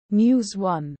News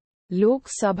 1. Lok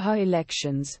Sabha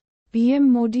elections.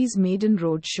 PM Modi's maiden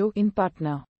roadshow in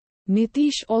Patna.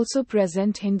 Nitish also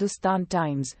present. Hindustan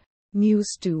Times.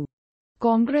 News 2.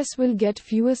 Congress will get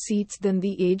fewer seats than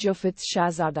the age of its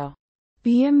shehzada.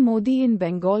 PM Modi in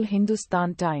Bengal.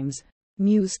 Hindustan Times.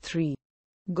 News 3.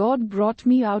 God brought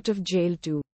me out of jail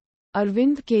too.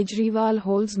 Arvind Kejriwal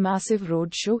holds massive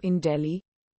roadshow in Delhi.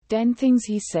 10 things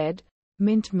he said.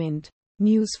 Mint.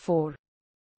 News 4.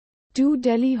 2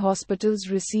 Delhi hospitals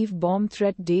receive bomb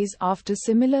threat days after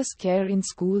similar scare in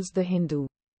schools. The Hindu.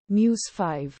 News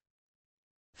 5.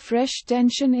 Fresh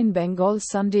tension in Bengal.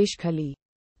 Sandeshkhali.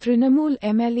 Trinamool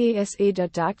MLA's Aide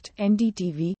attacked.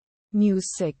 NDTV.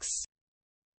 News 6.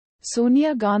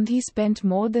 Sonia Gandhi spent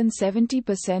more than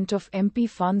 70% of MP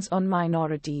funds on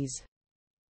minorities.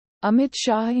 Amit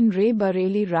Shah in Rae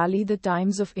Bareli rally. The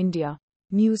Times of India.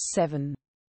 News 7.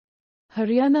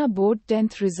 Haryana Board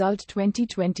 10th Result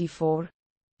 2024.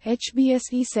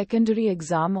 HBSE Secondary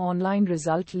Exam Online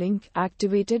Result link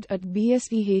activated at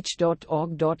bseh.org.in.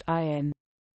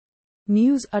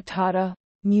 News 18.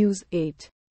 News 8.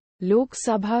 Lok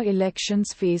Sabha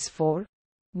Elections Phase 4.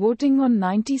 Voting on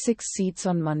 96 seats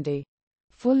on Monday.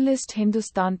 Full list.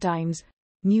 Hindustan Times.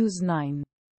 News 9.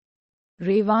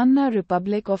 Ravanna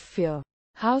Republic of Fear.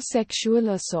 How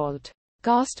sexual assault,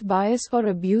 caste bias or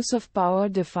abuse of power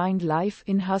defined life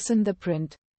in Hassan. The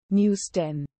Print. News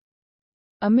 10.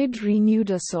 Amid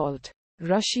renewed assault,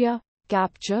 Russia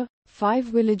capture 5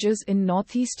 villages in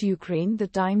northeast Ukraine. The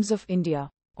Times of India.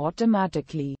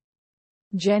 Automatically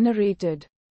generated.